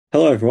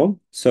Hello, everyone.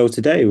 So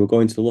today we're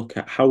going to look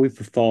at how we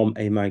perform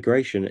a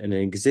migration in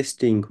an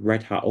existing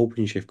Red Hat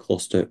OpenShift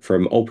cluster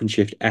from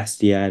OpenShift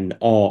SDN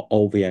or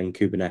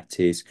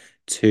OVN-Kubernetes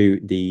to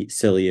the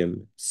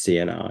Cilium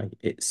CNI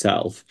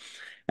itself.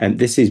 And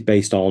this is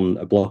based on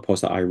a blog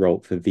post that I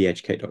wrote for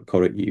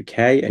theeducate.co.uk,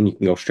 and you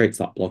can go straight to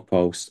that blog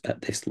post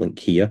at this link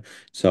here.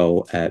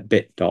 So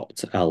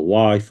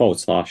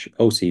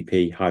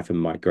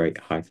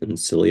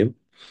bit.ly/OCP-migrate-Cilium.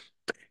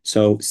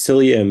 So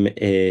Cilium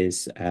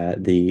is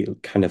the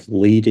kind of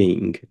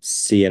leading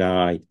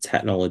CNI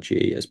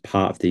technology as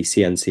part of the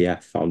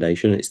CNCF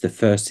Foundation. It's the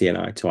first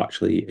CNI to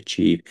actually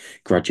achieve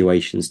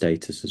graduation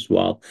status as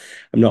well.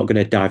 I'm not going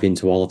to dive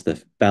into all of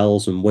the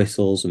bells and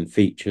whistles and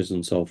features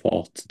and so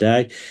forth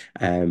today,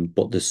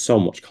 but there's so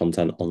much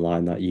content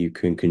online that you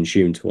can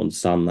consume to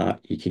understand that.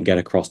 You can get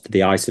across to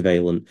the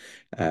iSurveillance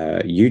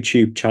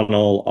YouTube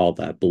channel or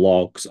their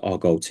blogs, or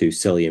go to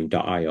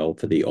cilium.io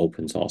for the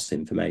open source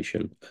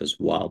information as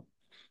well.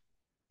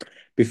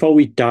 Before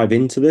we dive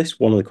into this,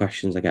 one of the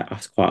questions I get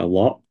asked quite a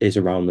lot is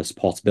around the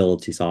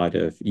supportability side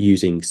of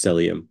using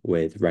Cilium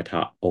with Red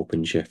Hat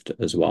OpenShift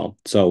as well.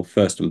 So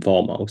first and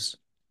foremost,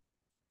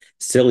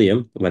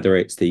 Cilium, whether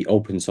it's the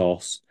open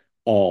source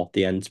or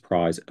the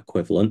enterprise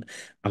equivalent,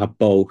 are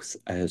both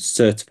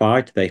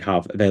certified. They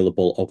have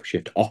available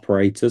OpenShift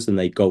operators, and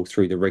they go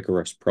through the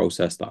rigorous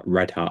process that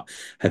Red Hat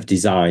have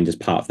designed as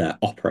part of their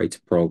operator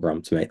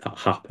program to make that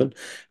happen.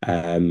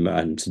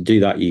 And to do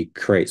that, you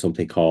create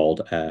something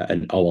called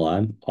an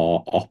OLM,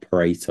 or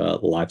Operator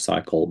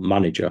Lifecycle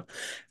Manager,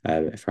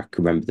 if I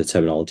can remember the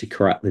terminology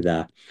correctly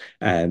there.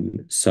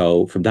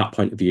 So from that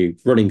point of view,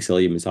 running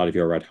Cilium inside of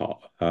your Red Hat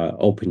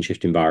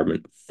OpenShift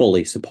environment,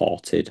 fully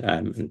supported,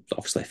 and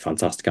obviously a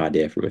fantastic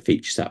idea from a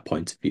feature set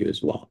point of view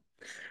as well.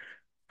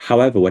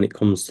 However, when it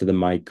comes to the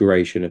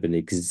migration of an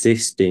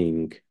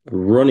existing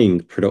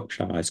running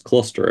productionized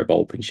cluster of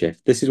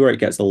OpenShift, this is where it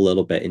gets a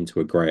little bit into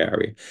a gray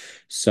area.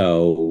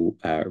 So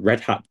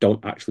Red Hat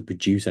don't actually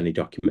produce any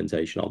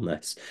documentation on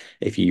this.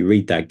 If you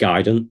read their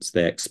guidance,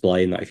 they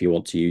explain that if you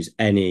want to use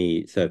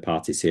any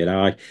third-party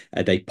CNI,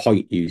 they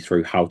point you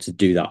through how to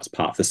do that as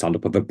part of the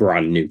stand-up of a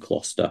brand new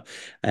cluster.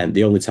 And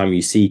the only time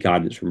you see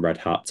guidance from Red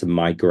Hat to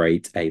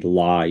migrate a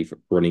live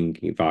running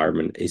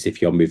environment is if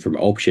you're moved from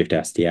OpenShift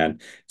SDN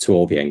to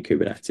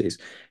OVN-Kubernetes.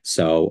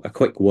 So a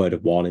quick word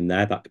of warning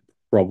there that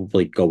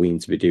probably going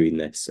to be doing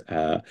this,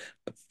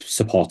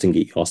 supporting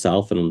it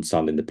yourself and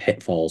understanding the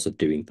pitfalls of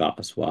doing that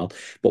as well.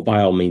 But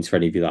by all means, for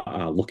any of you that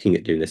are looking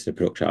at doing this in a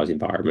productionized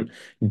environment,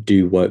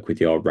 do work with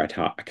your Red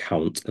Hat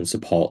account and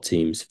support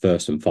teams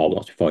first and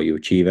foremost before you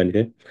achieve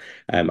anything.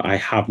 I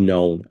have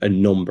known a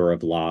number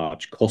of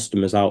large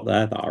customers out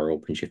there that are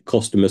OpenShift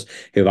customers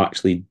who have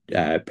actually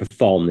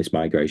performed this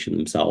migration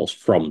themselves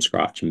from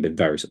scratch and been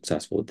very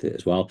successful with it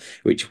as well,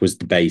 which was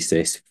the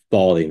basis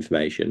for the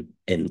information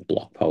in the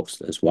blog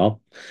post as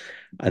well.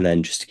 And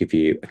then just to give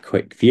you a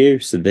quick view,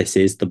 so this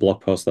is the blog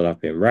post that I've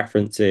been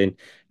referencing,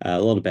 a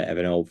little bit of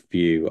an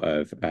overview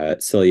of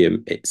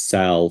Cilium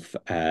itself,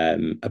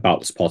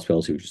 about the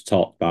supportability we just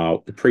talked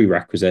about, the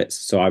prerequisites.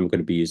 So I'm going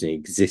to be using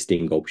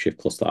existing OpenShift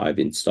cluster that I've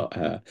installed,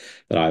 that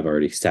I've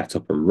already set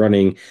up and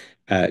running.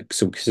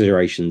 Some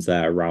considerations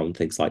there around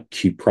things like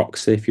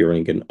proxy if you're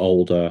running an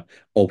older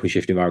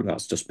OpenShift environment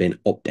that's just been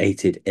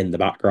updated in the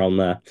background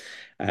there.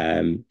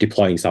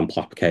 Deploying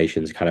sample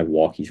applications, kind of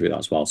walk you through that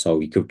as well. So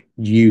you could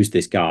use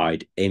this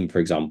guide in, for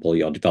example,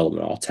 your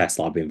development or test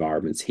lab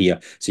environments here,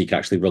 so you can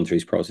actually run through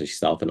this process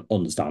yourself and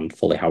understand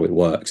fully how it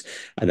works,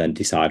 and then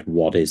decide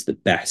what is the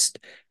best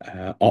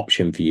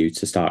option for you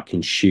to start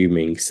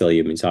consuming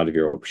Cilium inside of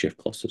your OpenShift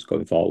clusters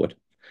going forward.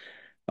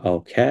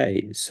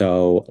 Okay,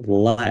 so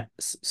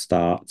let's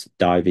start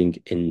diving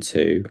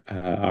into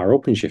our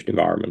OpenShift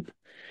environment.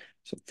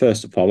 So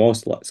first and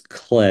foremost, let's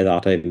clear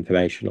that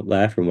information up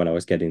there from when I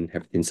was getting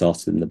everything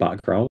sorted in the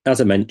background.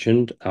 As I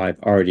mentioned, I've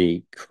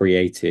already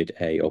created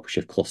a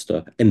OpenShift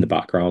cluster in the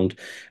background.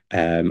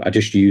 I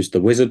just used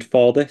the wizard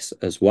for this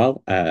as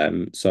well.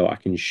 So I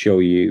can show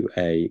you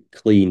a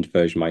cleaned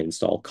version of my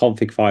install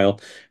config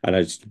file. And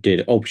I just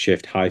did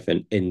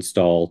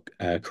OpenShift-install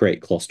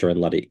create cluster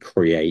and let it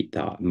create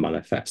that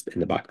manifest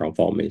in the background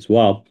for me as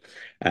well.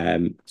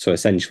 So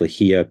essentially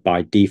here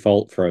by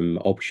default from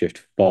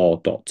OpenShift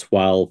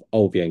 4.12,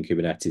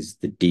 OVN-Kubernetes is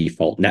the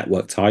default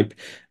network type.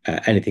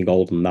 Anything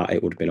older than that,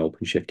 it would have been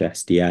OpenShift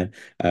SDN.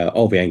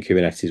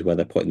 OVN-Kubernetes is where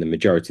they're putting the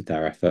majority of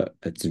their effort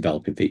at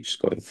developing features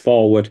going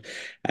forward.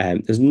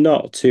 There's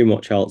not too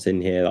much else in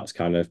here that's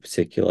kind of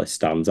particularly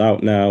stands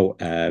out now.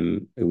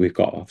 We've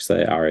got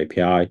obviously our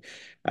API.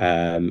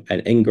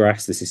 And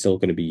ingress, this is still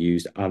going to be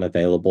used and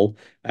available.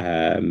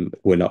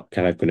 We're not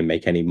kind of going to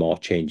make any more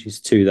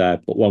changes to there,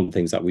 but one of the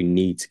things that we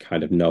need to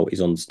kind of know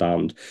is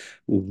understand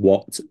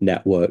what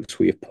networks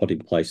we have put in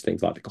place,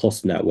 things like the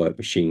cluster network,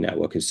 machine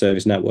network, and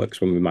service networks.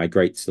 When we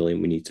migrate to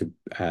Cilium, we need to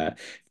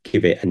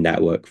give it a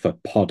network for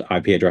pod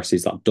IP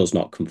addresses that does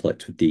not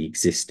conflict with the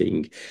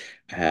existing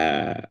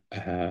CNI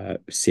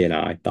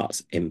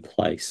that's in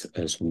place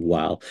as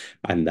well.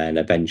 And then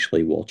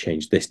eventually we'll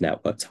change this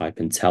network type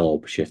and tell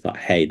OpenShift that,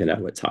 hey, the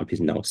network type is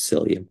now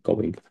Cilium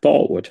going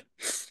forward.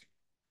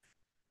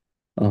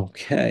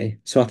 Okay,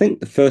 so I think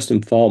the first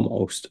and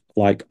foremost,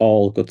 like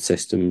all good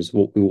systems,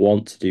 what we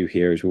want to do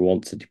here is we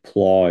want to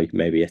deploy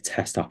maybe a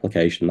test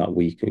application that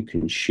we can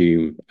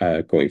consume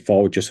going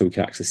forward, just so we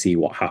can actually see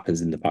what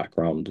happens in the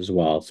background as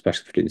well,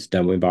 especially for doing this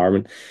demo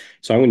environment.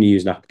 So I'm going to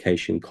use an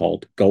application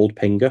called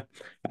Goldpinger.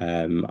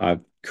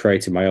 I've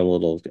created my own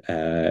little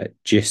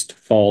gist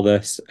for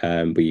this,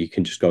 but you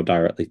can just go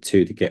directly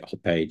to the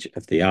GitHub page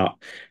of the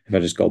app. If I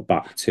just go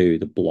back to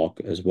the blog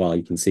as well,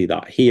 you can see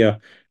that here.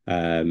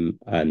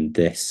 And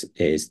this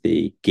is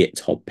the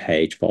GitHub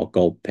page for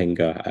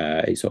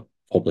Goldpinger. It's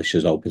published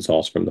as open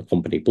source from the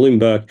company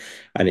Bloomberg,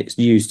 and it's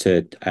used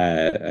to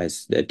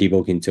as a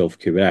debugging tool for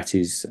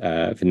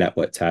Kubernetes for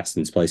network tests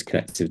and displays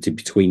connectivity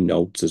between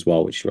nodes as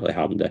well, which is really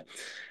handy.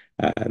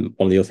 One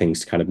of the other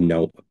things to kind of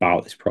note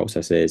about this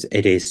process is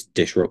it is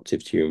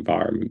disruptive to your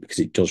environment because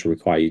it does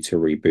require you to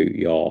reboot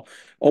your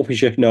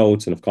OpenShift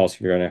nodes. And of course, if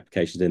you're on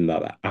applications in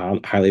that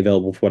aren't highly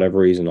available for whatever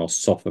reason or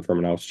suffer from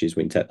an outages,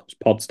 we can take those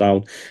pods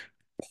down.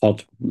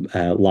 Pod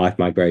live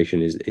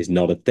migration is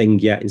not a thing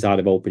yet inside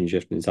of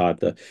OpenShift,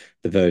 inside the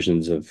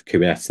versions of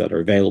Kubernetes that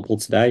are available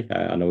today.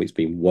 I know it's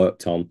being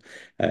worked on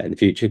in the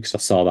future because I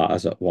saw that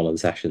as one of the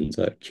sessions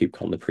at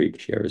KubeCon the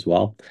previous year as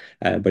well.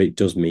 But it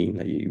does mean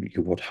that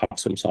you would have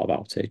some sort of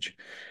outage.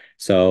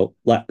 So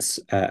let's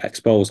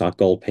expose our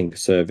Goldping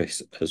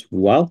service as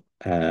well.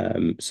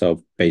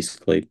 So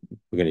basically,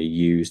 we're going to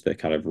use the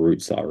kind of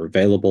routes that are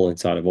available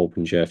inside of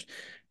OpenShift.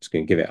 Just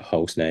going to give it a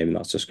host name, and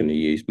that's just going to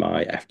use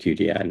my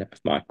FQDN of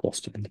my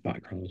cluster in the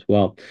background as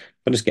well.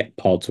 I'll just get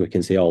pods so we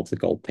can see all of the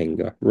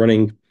Goldpinger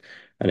running.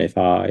 And if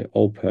I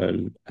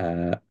open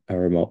a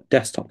remote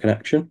desktop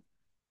connection,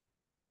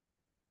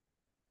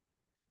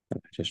 I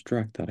just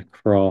drag that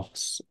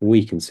across,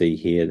 we can see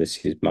here, this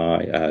is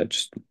my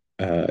just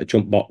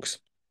jump box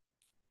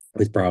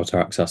with browser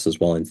access as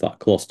well into that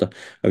cluster. And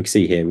we can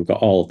see here we've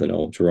got all of the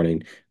nodes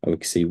running, and we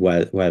can see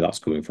where that's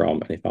coming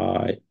from. And if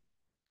I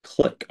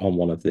click on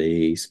one of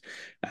these,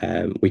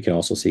 we can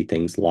also see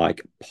things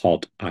like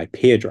pod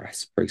IP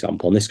address, for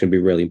example. And this is going to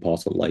be really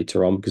important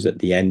later on because at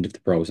the end of the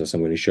process,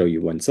 I'm going to show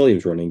you when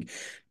Cilium's running,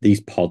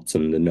 these pods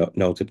and the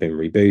nodes have been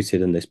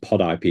rebooted, and this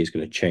pod IP is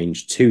going to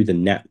change to the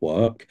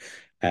network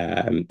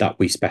that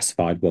we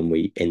specified when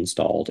we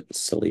installed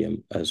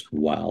Cilium as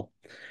well.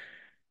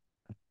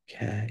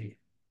 Okay,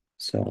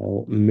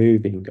 so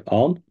moving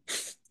on.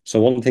 So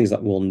one of the things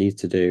that we'll need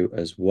to do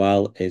as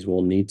well is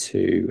we'll need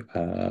to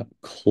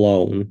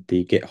clone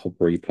the GitHub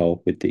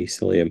repo with the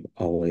Cilium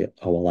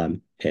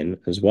OLM in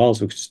as well.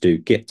 So we can just do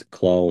git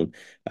clone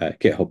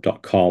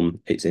github.com.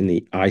 It's in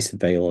the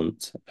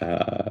iSurveillance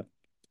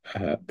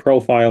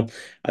profile,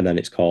 and then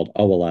it's called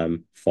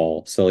OLM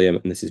for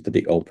Cilium, and this is for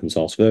the open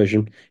source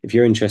version. If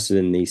you're interested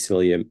in the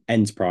Cilium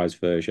enterprise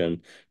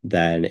version,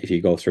 then if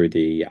you go through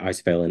the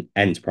iSurveillance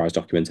enterprise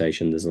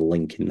documentation, there's a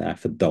link in there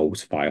for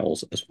those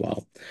files as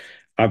well.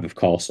 I've, of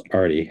course,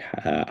 already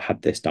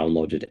had this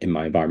downloaded in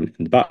my environment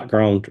in the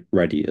background,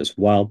 ready as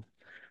well.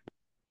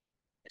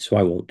 So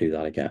I won't do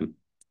that again.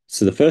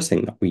 So the first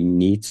thing that we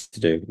need to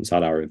do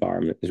inside our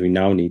environment is we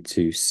now need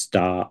to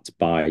start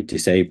by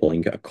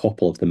disabling a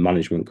couple of the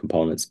management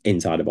components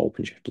inside of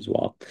OpenShift as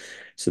well.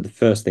 So the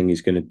first thing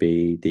is going to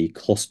be the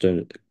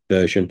cluster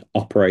version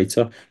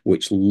operator,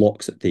 which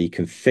looks at the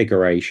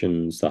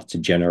configurations that are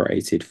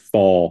generated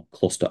for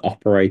cluster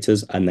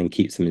operators and then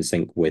keeps them in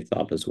sync with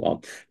that as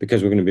well.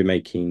 Because we're going to be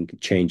making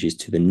changes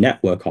to the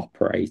network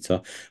operator,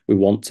 we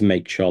want to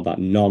make sure that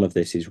none of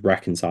this is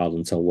reconciled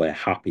until we're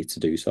happy to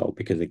do so.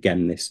 Because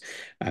again, this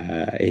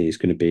is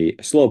going to be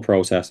a slow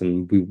process,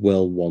 and we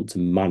will want to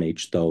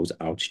manage those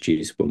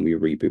outages when we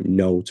reboot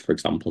nodes, for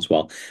example, as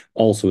well.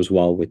 Also, as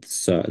well, with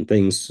certain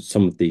things,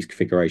 some of these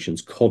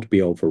configurations could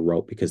be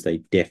overwrote because they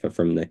differ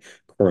from the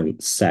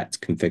current set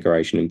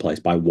configuration in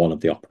place by one of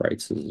the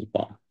operators as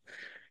well.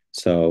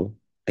 So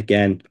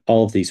again,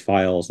 all of these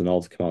files and all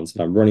the commands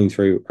that I'm running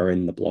through are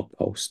in the blog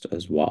post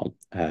as well.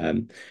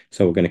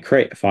 So we're going to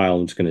create a file.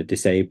 I'm just going to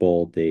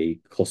disable the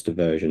cluster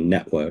version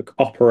network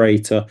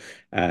operator,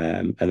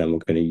 and then we're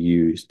going to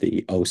use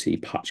the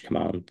OC patch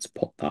command to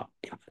put that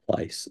in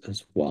place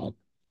as well.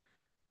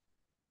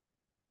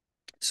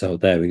 So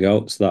there we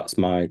go. So that's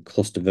my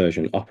cluster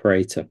version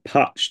operator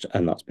patched,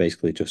 and that's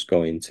basically just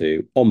going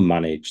to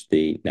unmanage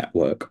the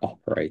network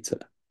operator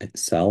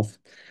itself.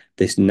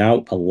 This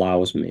now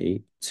allows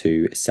me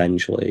to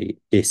essentially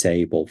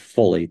disable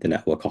fully the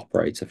network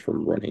operator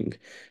from running.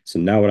 So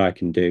now what I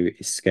can do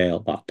is scale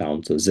that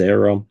down to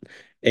 0.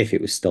 If it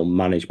was still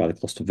managed by the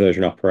cluster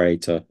version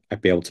operator,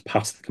 I'd be able to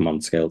pass the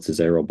command scale to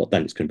 0, but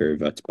then it's going to be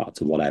reverted back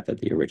to whatever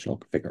the original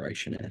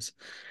configuration is.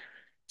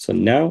 So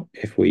now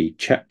if we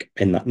check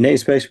in that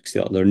namespace, we can see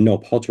that there are no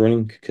pods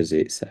running because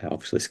it's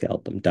obviously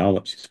scaled them down,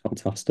 which is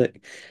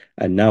fantastic.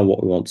 And now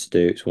what we want to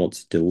do is we want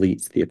to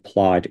delete the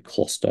applied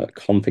cluster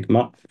config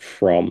map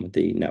from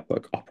the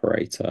network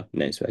operator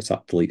namespace.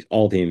 That deletes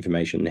all the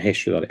information, the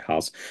history that it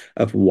has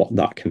of what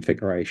that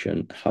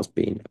configuration has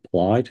been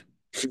applied.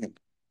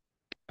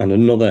 And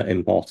another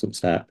important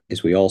step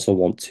is we also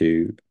want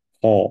to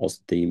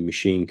pause the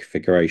machine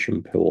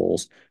configuration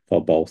pools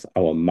for both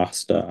our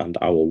master and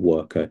our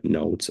worker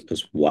nodes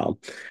as well.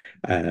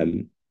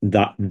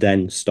 That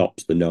then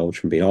stops the nodes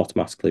from being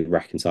automatically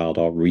reconciled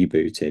or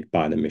rebooted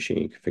by the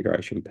machine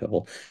configuration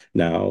pool.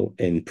 Now,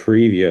 in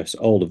previous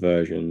older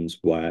versions,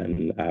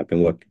 when I've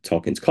been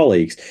talking to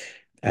colleagues,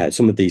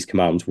 some of these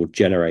commands would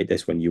generate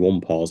this when you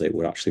unpause it,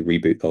 would actually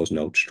reboot those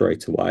nodes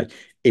straight away.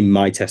 In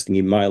my testing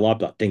in my lab,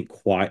 that didn't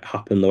quite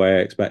happen the way I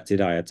expected.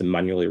 I had to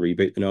manually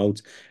reboot the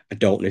nodes. I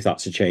don't know if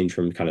that's a change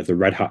from kind of the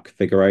Red Hat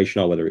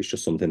configuration or whether it's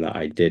just something that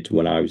I did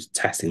when I was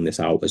testing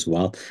this out as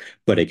well.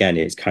 But again,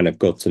 it's kind of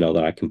good to know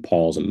that I can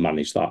pause and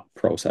manage that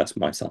process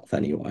myself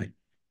anyway.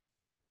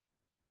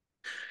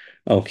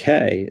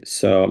 Okay,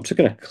 so I'm just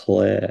going to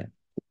clear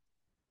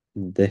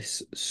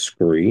this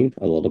screen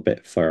a little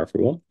bit for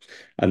everyone.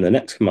 And the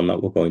next command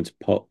that we're going to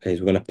put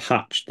is we're going to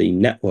patch the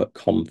network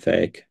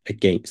config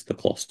against the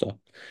cluster.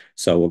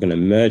 So we're going to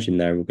merge in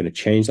there. We're going to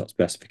change that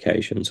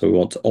specification. So we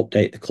want to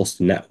update the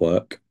cluster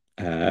network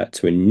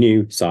to a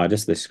new CIDR.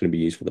 So this is going to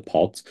be used for the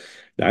pods.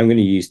 Now I'm going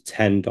to use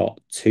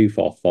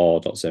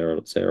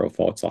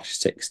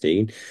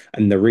 10.244.0.0/16.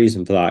 And the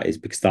reason for that is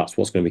because that's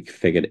what's going to be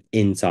configured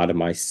inside of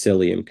my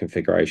Cilium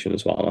configuration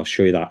as well. And I'll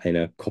show you that in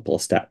a couple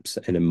of steps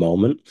in a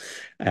moment.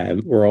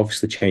 We're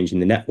obviously changing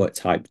the network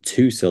type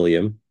to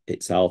Cilium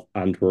itself,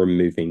 and we're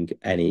removing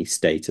any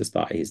status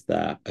that is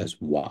there as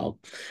well.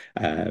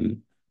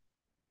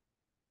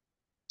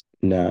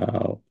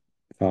 Now,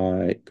 if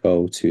I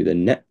go to the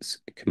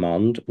next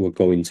command, we're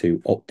going to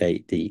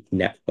update the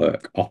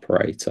network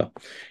operator.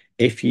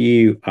 If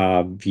you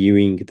are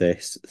viewing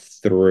this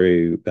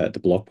through the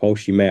blog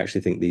post, you may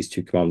actually think these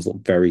two commands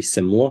look very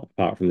similar,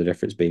 apart from the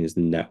difference being is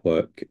the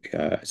network,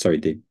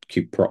 the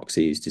kube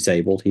proxy is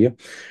disabled here.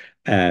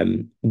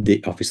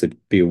 Obviously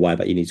be aware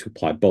that you need to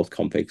apply both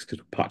configs because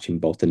we're patching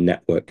both the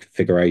network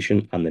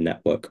configuration and the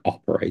network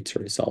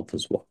operator itself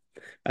as well.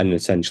 And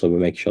essentially, we're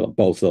making sure that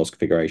both of those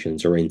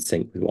configurations are in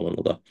sync with one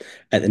another.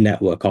 At the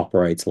network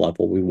operator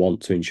level, we want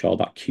to ensure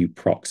that kube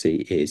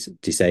proxy is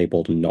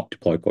disabled and not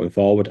deployed going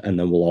forward. And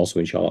then we'll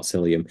also ensure that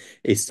Cilium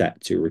is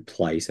set to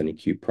replace any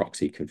kube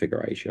proxy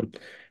configuration.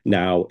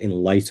 Now, in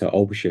later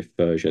OpenShift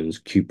versions,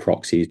 kube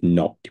proxy is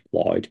not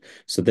deployed.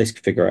 So this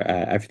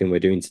everything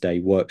we're doing today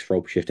works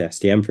for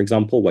OpenShiftSDN, for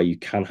example, where you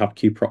can have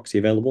kube proxy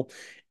available.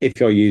 If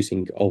you're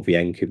using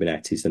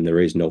OVN-Kubernetes, then there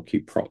is no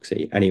kube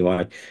proxy.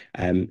 Anyway,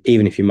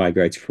 even if you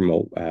migrated from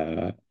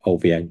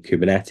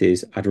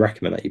OVN-Kubernetes, I'd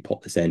recommend that you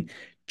put this in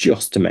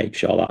just to make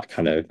sure that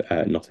kind of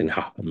nothing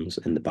happens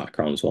in the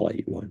background as well that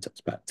you weren't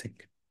expecting.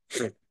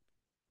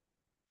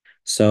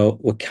 So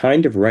we're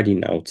kind of ready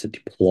now to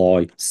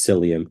deploy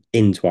Cilium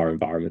into our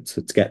environment.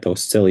 So to get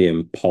those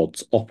Cilium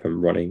pods up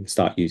and running,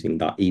 start using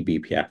that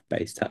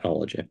eBPF-based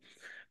technology.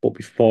 But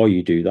before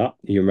you do that,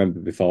 you remember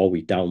before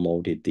we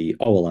downloaded the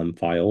OLM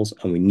files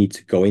and we need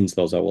to go into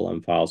those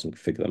OLM files and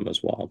configure them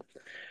as well.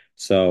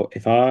 So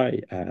if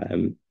I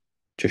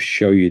just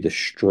show you the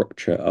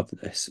structure of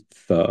this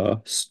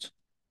first.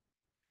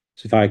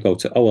 So if I go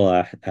to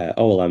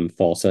OLM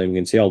for Cilium, you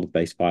can see all the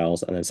base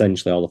files, and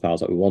essentially all the files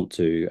that we want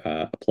to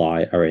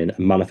apply are in a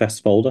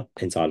manifest folder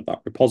inside of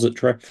that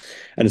repository.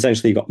 And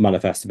essentially you've got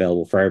manifest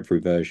available for every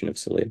version of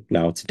Cilium.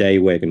 Now today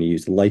we're going to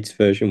use the latest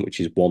version, which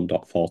is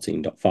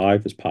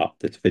 1.14.5 as part of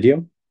this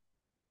video.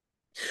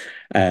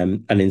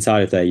 And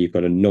inside of there, you've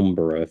got a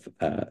number of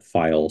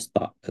files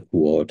that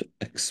would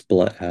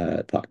explain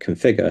that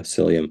configure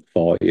Cilium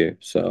for you.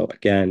 So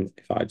again,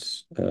 if I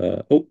just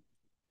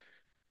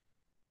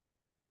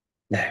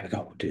there we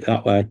go, we'll do it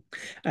that way.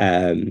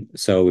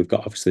 So we've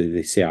got obviously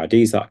the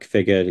CIDs that are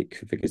configured. It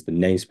configures the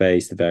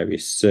namespace, the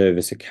various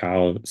service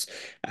accounts,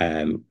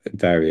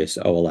 various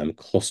OLM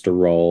cluster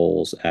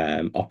roles,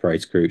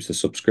 operator groups, a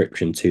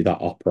subscription to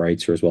that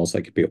operator as well, so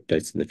it could be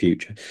updated in the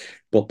future.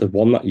 But the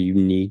one that you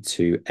need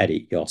to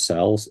edit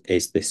yourselves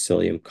is this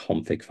Cilium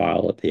config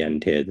file at the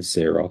end here, the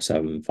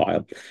 07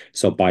 file.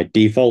 So by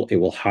default, it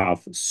will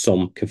have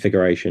some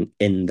configuration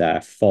in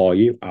there for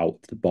you out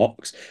of the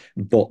box,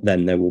 but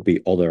then there will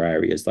be other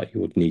areas that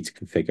you would need to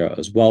configure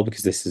as well,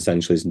 because this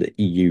essentially is the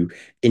EU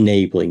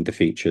enabling the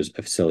features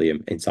of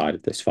Cilium inside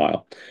of this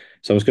file.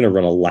 So I'm just going to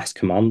run a less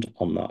command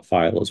on that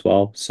file as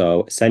well.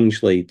 So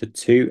essentially the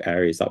two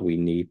areas that we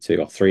need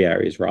to, or three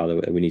areas rather,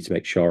 we need to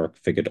make sure are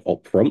configured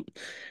up front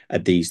are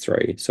these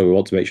three. So we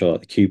want to make sure that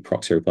the kube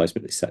proxy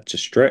replacement is set to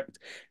strict.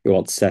 We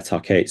want to set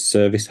our K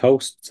service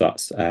host. So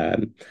that's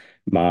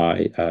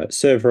my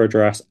server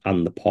address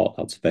and the port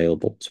that's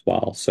available as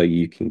well. So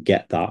you can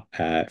get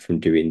that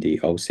from doing the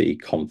OC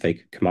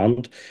config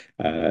command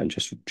and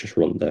just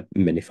run the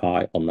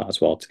minify on that as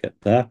well to get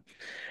there.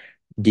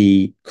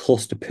 The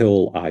cluster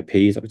pool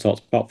IPs that we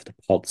talked about for the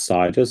pod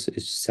siders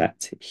is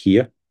set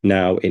here.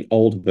 Now, in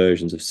older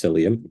versions of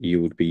Cilium,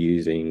 you would be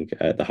using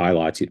the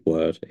highlighted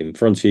word in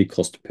front of you,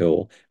 cluster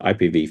pool,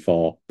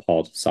 IPv4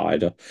 pod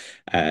cider.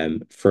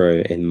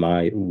 In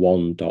my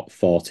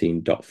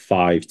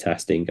 1.14.5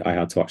 testing, I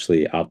had to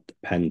actually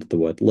append the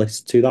word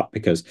list to that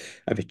because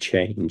of a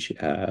change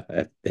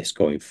of this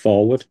going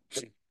forward.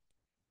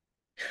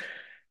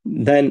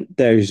 Then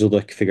there's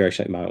other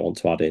configuration that you might want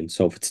to add in.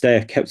 So for today,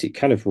 I kept it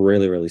kind of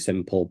really, really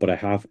simple, but I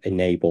have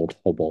enabled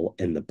Hubble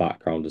in the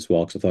background as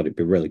well, because I thought it'd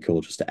be really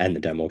cool just to end the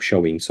demo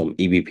showing some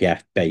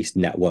eBPF-based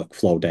network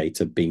flow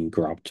data being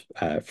grabbed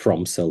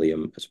from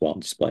Cilium as well,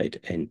 displayed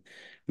in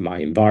my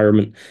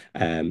environment.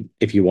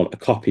 If you want a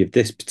copy of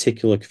this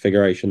particular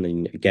configuration,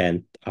 then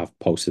again, I've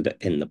posted it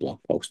in the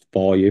blog post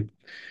for you.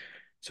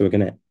 So we're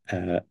going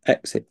to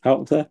exit out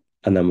of there,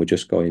 and then we're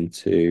just going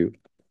to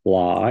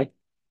apply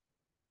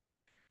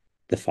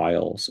the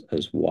files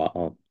as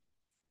well.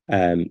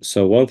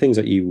 So one of the things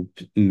that you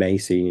may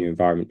see in your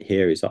environment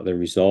here is that the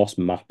resource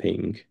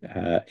mapping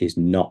is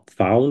not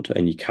found,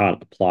 and you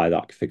can't apply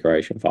that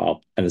configuration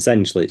file. And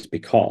essentially, it's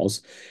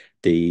because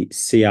the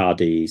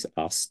CRDs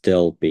are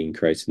still being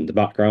created in the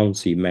background,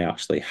 so you may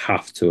actually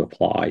have to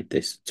apply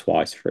this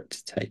twice for it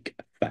to take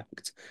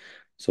effect.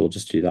 So we'll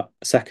just do that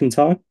a second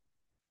time.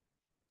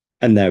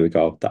 And there we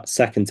go. That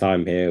second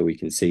time here, we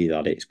can see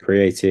that it's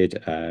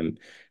created.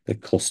 The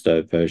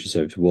cluster version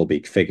service will be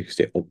configured because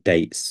it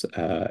updates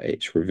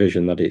its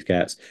revision that it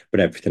gets, but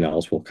everything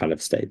else will kind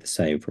of stay the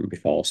same from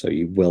before. So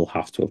you will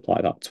have to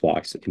apply that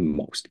twice in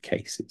most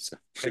cases.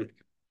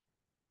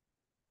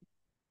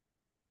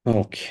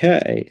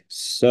 Okay,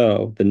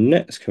 so the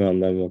next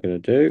command then we're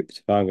going to do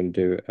is I'm going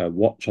to do a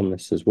watch on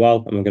this as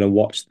well, and we're going to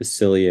watch the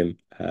Cilium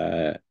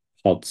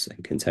pods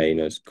and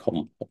containers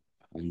come up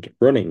and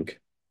running.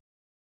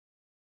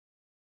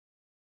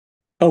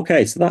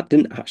 Okay, so that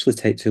didn't actually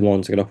take too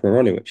long to get up and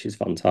running, which is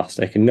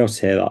fantastic. And notice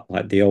here that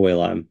like the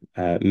OLM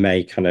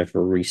may kind of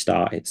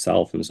restart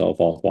itself and so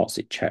forth whilst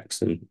it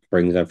checks and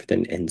brings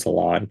everything into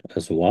line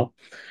as well.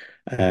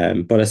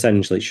 But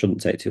essentially, it shouldn't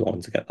take too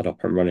long to get that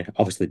up and running.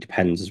 Obviously, it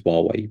depends as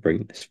well where you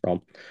bring this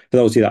from. For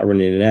those of you that are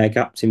running an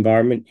air-gapped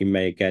environment, you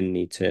may again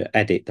need to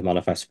edit the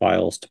manifest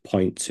files to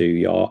point to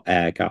your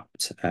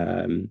air-gapped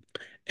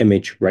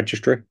image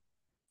registry,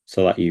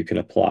 so that you can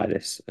apply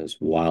this as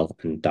well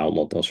and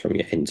download those from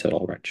your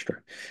internal registry.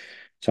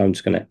 So I'm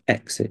just going to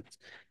exit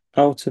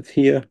out of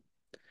here.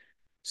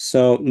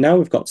 So now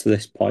we've got to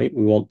this point,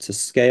 we want to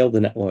scale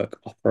the network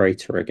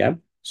operator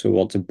again. So we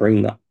want to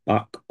bring that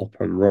back up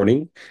and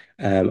running.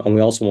 And we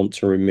also want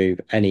to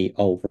remove any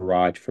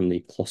override from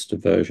the cluster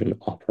version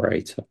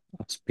operator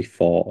as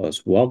before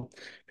as well.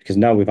 Because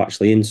now we've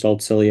actually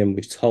installed Cilium,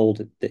 we've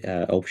told the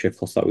OpenShift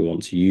cluster that we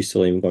want to use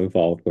Cilium going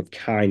forward. We're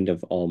kind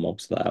of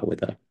almost there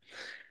with it.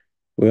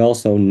 We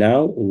also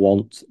now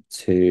want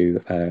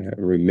to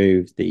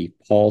remove the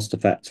paused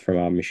effects from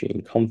our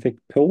machine config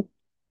pool.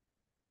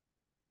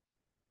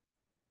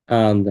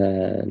 And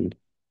then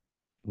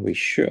we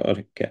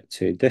should get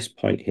to this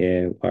point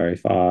here where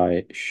if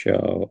I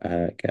show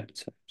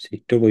get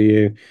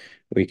CW,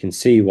 we can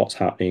see what's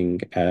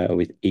happening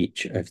with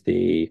each of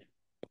the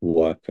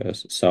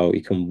workers. So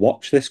you can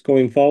watch this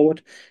going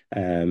forward,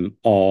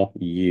 or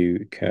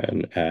you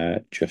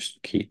can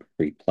just keep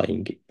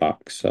replaying it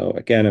back. So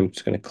again, I'm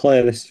just going to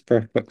clear this for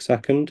a quick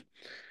second.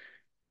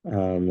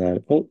 And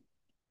then, oh,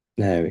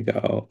 there we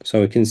go.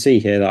 So we can see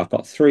here that I've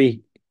got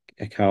three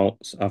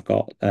accounts. I've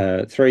got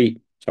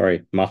three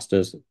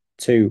masters,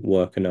 two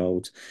worker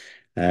nodes.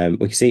 We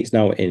can see it's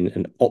now in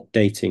an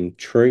updating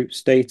true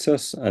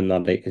status and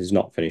that it is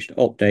not finished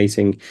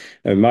updating.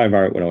 Now, in my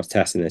environment, when I was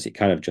testing this, it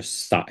kind of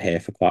just sat here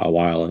for quite a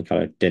while and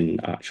kind of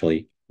didn't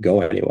actually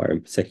go anywhere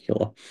in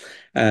particular.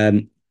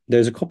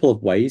 There's a couple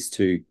of ways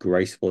to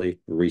gracefully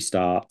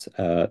restart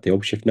the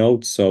OpenShift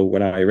nodes. So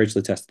when I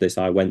originally tested this,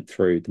 I went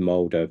through the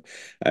mode of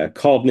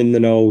cordoning the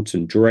nodes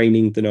and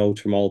draining the nodes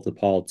from all of the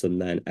pods and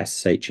then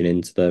SSHing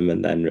into them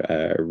and then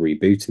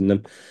rebooting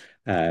them.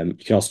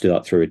 You can also do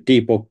that through a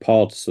debug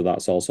pod. So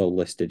that's also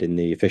listed in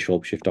the official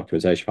OpenShift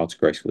documentation, how to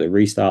gracefully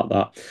restart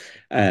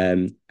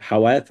that.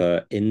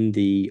 However, in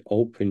the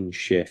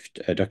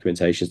OpenShift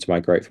documentation to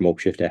migrate from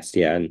OpenShift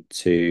SDN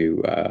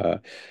to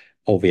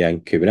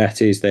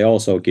OVN-Kubernetes, they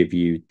also give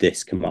you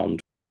this command.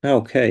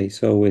 Okay,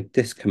 so with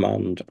this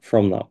command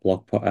from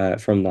that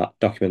from that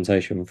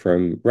documentation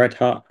from Red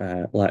Hat,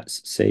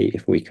 let's see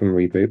if we can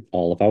reboot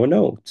all of our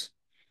nodes.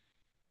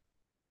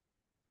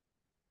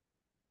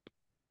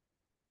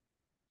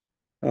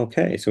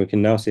 Okay, so we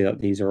can now see that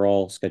these are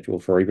all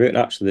scheduled for reboot. And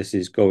actually, this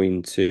is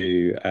going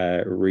to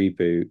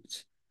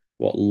reboot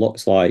what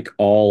looks like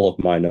all of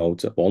my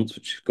nodes at once,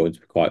 which is going to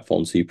be quite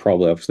fun. So you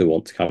probably obviously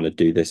want to kind of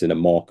do this in a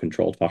more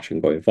controlled fashion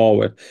going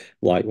forward,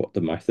 like what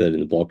the method in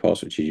the blog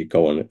post, which is you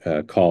go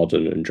on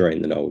cordon and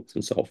drain the nodes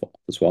and so forth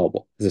as well.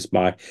 But this is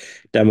my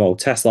demo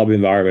test lab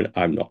environment.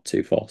 I'm not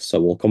too fussed.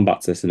 So we'll come back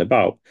to this in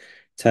about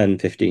 10,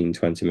 15,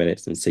 20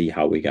 minutes and see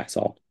how we get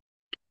on.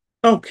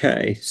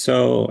 Okay,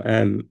 so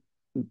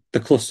the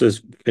cluster's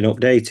been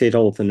updated.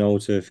 All of the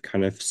nodes have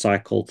kind of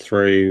cycled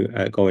through,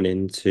 going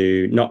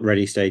into not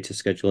ready status,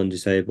 schedule and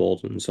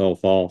disabled, and so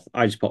forth.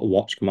 I just put a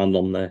watch command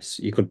on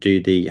this. You could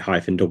do the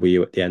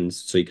 -w at the end,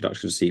 so you could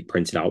actually see it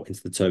printed out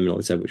into the terminal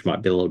instead, which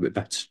might be a little bit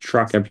better to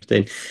track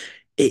everything.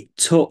 It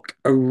took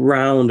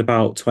around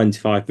about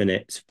 25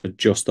 minutes for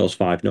just those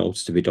five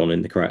nodes to be done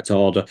in the correct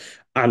order.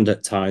 And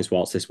at times,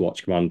 whilst this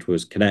watch command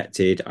was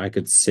connected, I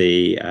could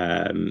see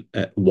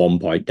at one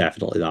point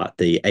definitely that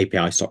the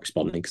API stopped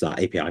responding because that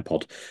API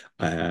pod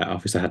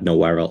obviously had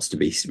nowhere else to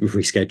be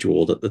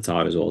rescheduled at the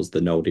time, as well as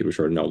the node it was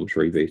running on was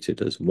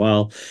rebooted as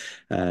well.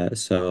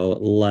 So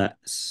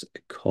let's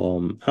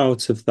come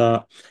out of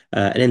that.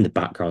 And in the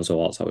background, so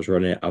whilst I was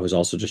running it, I was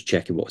also just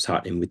checking what was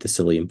happening with the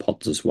Cilium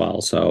pods as well.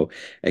 So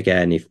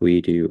again, if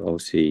we do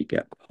OC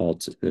get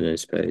pods in a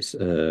space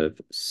of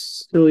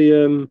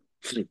Cilium,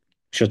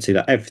 should see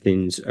that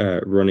everything's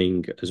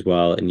running as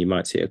well, and you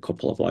might see a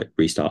couple of like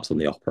restarts on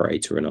the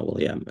operator and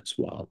OLEM as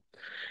well.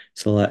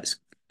 So let's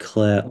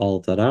clear all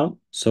of that out.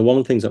 So one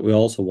of the things that we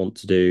also want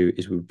to do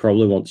is we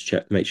probably want to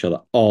check, make sure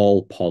that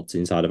all pods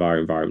inside of our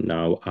environment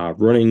now are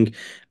running.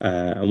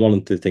 And one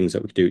of the things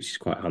that we can do, which is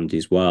quite handy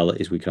as well,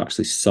 is we can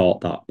actually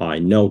sort that by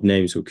node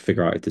name, so we can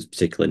figure out if there's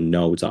particular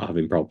nodes that are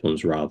having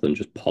problems rather than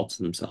just pods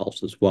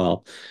themselves as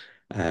well.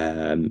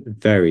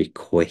 Very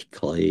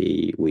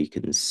quickly, we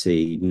can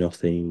see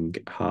nothing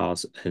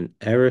has an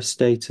error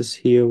status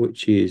here,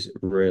 which is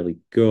really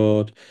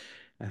good.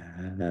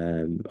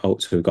 Oh,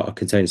 so we've got a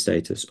container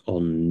status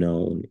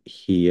unknown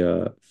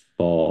here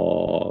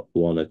for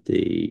one of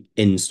the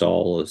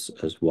installers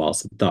as well.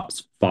 So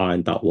that's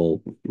fine. That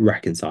will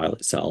reconcile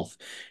itself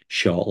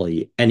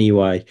shortly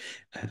anyway.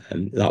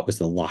 That was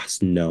the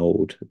last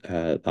node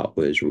that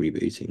was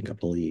rebooting, I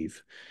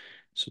believe.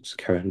 So let's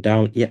carry on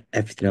down. Yeah,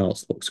 everything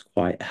else looks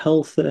quite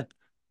healthy.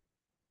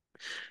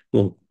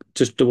 We'll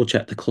just double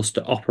check the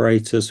cluster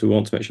operators. We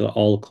want to make sure that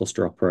all the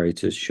cluster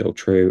operators show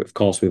true. Of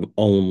course, we've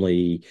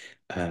only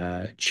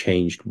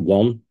changed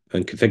one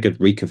and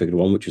reconfigured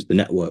one, which was the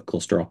network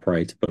cluster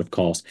operator. But of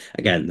course,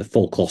 again, the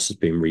full cluster's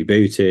been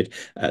rebooted.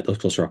 Those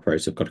cluster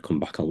operators have got to come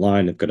back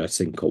online. They've got to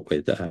sync up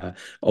with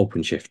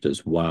OpenShift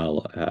as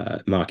well,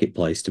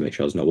 Marketplace, to make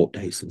sure there's no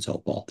updates and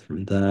so forth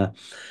from there.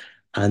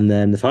 And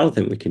then the final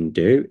thing we can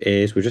do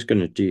is we're just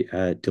going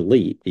to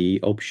delete the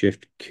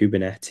OpenShift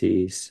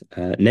Kubernetes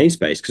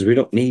namespace because we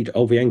don't need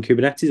OVN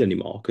Kubernetes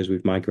anymore because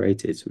we've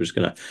migrated. So we're just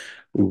going to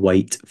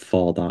wait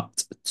for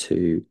that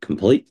to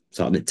complete.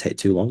 So that didn't take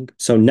too long.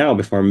 So now,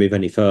 before I move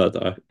any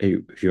further,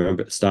 if you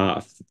remember at the start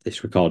of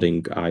this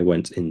recording, I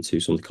went into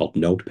something called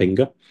Node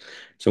Pinger.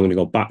 So I'm going to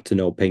go back to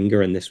Node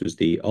Pinger, and this was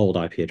the old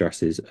IP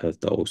addresses of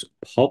those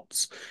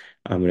pods.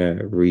 I'm going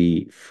to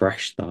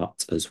refresh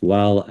that as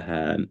well.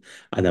 And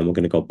then we're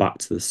going to go back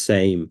to the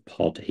same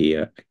pod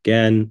here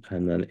again.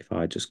 And then if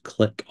I just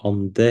click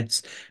on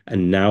this,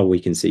 and now we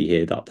can see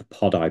here that the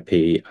pod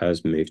IP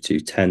has moved to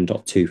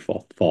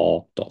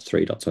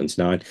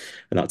 10.244.3.29.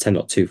 And that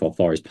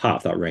 10.244 is part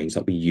of that range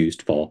that we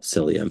used for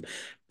Cilium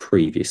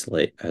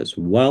previously as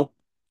well.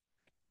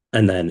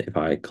 And then if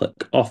I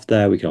click off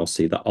there, we can all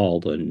see that all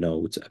the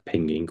nodes are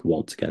pinging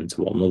once again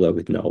to one another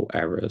with no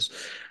errors.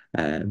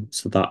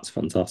 So that's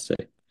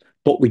fantastic.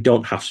 But we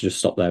don't have to just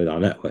stop there with our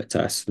network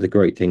tests. The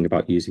great thing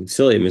about using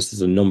Cilium is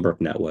there's a number of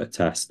network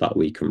tests that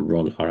we can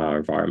run on our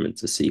environment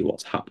to see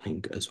what's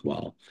happening as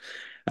well.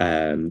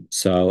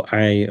 So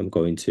I am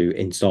going to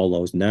install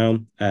those now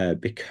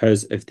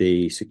because of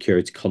the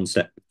security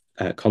context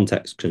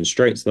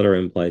constraints that are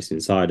in place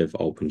inside of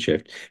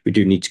OpenShift. We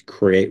do need to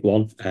create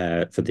one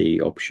for the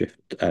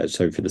OpenShift,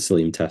 sorry, for the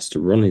Cilium test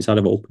to run inside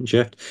of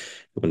OpenShift.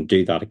 We're going to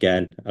do that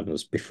again. And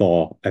as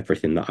before,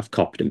 everything that I've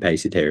copied and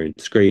pasted here in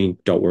the screen,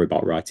 don't worry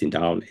about writing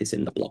down, it's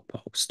in the blog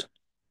post.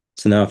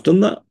 So now I've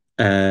done that.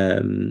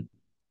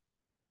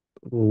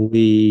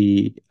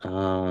 We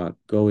are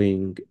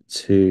going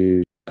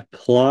to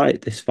apply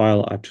this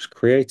file I've just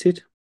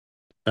created.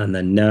 And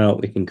then now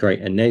we can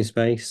create a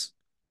namespace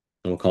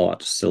and we'll call that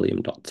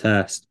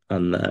cilium.test.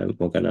 And then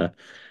we're going to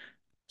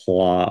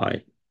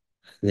apply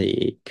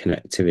the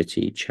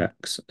connectivity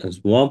checks as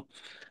well.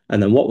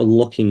 And then what we're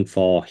looking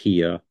for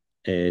here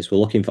is we're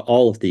looking for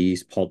all of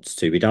these pods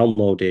to be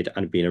downloaded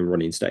and be in a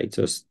running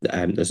status.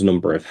 There's a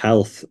number of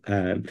health,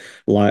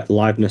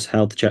 liveness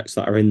health checks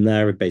that are in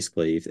there. And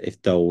basically,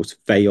 if those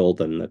fail,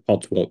 then the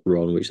pods won't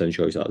run, which then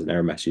shows that as an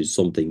error message.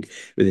 Something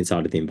within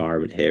inside of the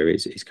environment here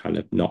is kind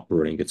of not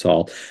running at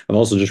all. I've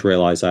also just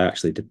realized I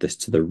actually did this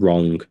to the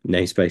wrong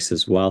namespace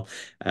as well.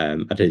 I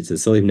did it to the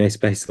Cilium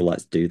namespace, so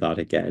let's do that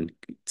again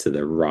to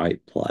the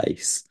right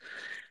place.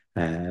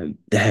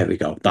 There we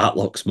go. That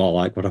looks more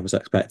like what I was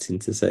expecting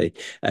to see.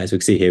 As we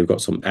can see here, we've got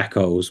some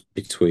echoes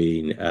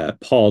between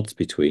pods,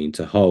 between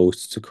to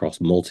hosts, across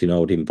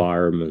multi-node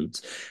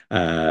environments.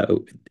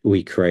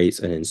 We create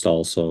and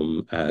install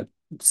some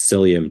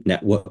Cilium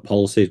network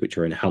policies, which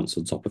are enhanced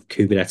on top of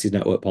Kubernetes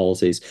network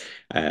policies,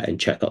 and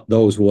check that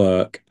those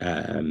work.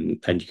 And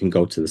you can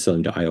go to the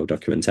Cilium.io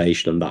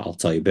documentation, and that'll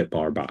tell you a bit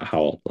more about how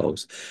all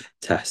those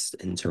tests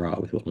interact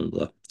with one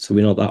another. So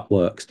we know that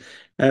works.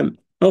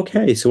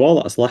 Okay, so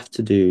all that's left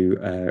to do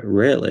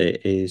really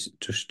is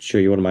just show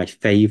you one of my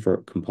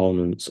favorite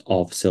components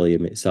of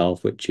Cilium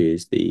itself, which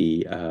is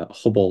the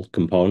Hubble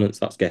components.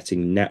 That's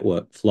getting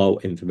network flow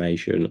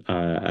information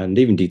and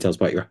even details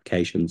about your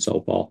application and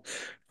so forth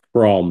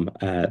from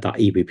that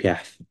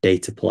eBPF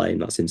data plane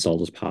that's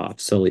installed as part of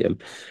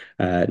Cilium.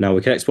 Now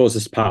we can expose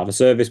this as part of a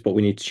service, but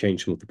we need to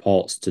change some of the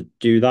ports to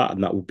do that,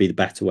 and that would be the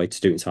better way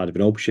to do it inside of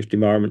an OpenShift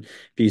environment.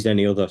 If you use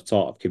any other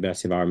sort of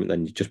Kubernetes environment,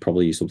 then you just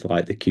probably use something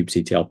like the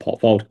kubectl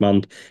port forward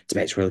command. To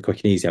make it really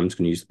quick and easy, I'm just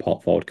going to use the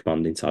port forward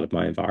command inside of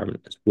my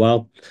environment as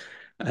well.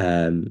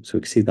 So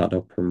we can see that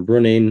up and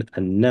running.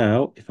 And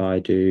now if I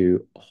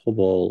do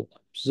Hubble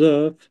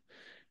observe,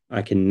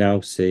 I can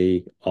now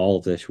see all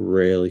of this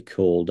really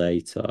cool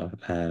data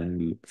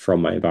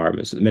from my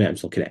environment. So at the minute, I'm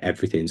just looking at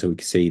everything. So we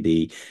can see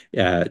the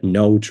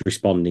nodes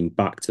responding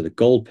back to the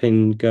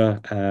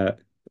Goldfinger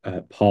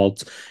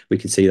pods. We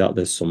can see that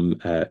there's some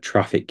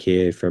traffic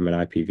here from an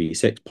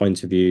IPv6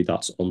 point of view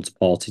that's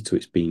unsupported, so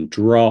it's being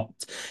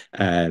dropped.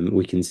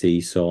 We can see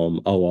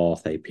some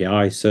OAuth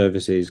API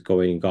services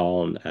going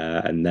on,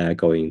 and they're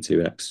going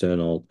to an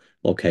external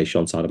location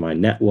on side of my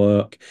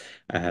network.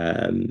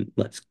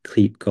 Let's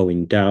keep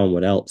going down.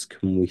 What else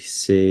can we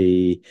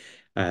see?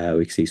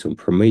 We can see some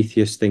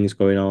Prometheus things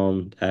going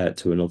on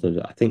to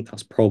another. I think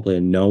that's probably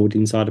a node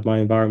inside of my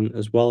environment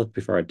as well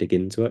before I dig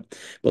into it.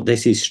 But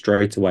this is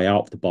straight away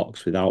out of the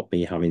box without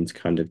me having to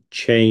kind of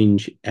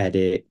change,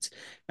 edit,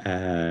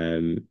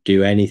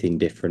 do anything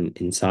different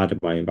inside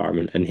of my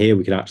environment. And here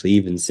we can actually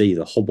even see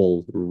the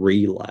Hubble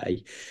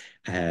relay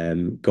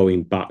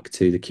going back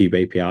to the Kube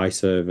API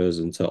servers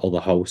and to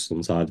other hosts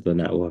inside of the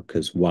network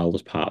as well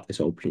as part of this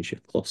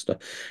OpenShift cluster.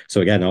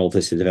 So again, all of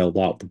this is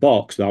available out of the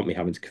box without me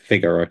having to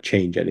configure or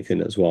change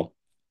anything as well.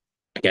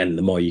 Again,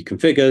 the more you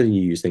configure,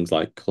 you use things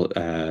like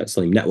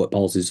Cilium network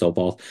policies and so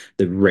forth,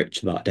 the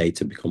richer that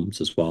data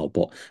becomes as well.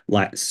 But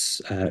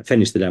let's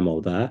finish the demo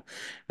there.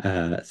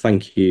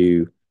 Thank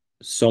you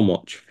so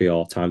much for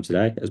your time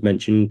today. As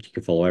mentioned, you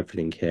can follow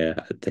everything here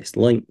at this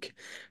link.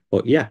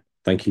 But yeah,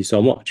 thank you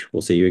so much.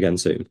 We'll see you again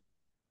soon.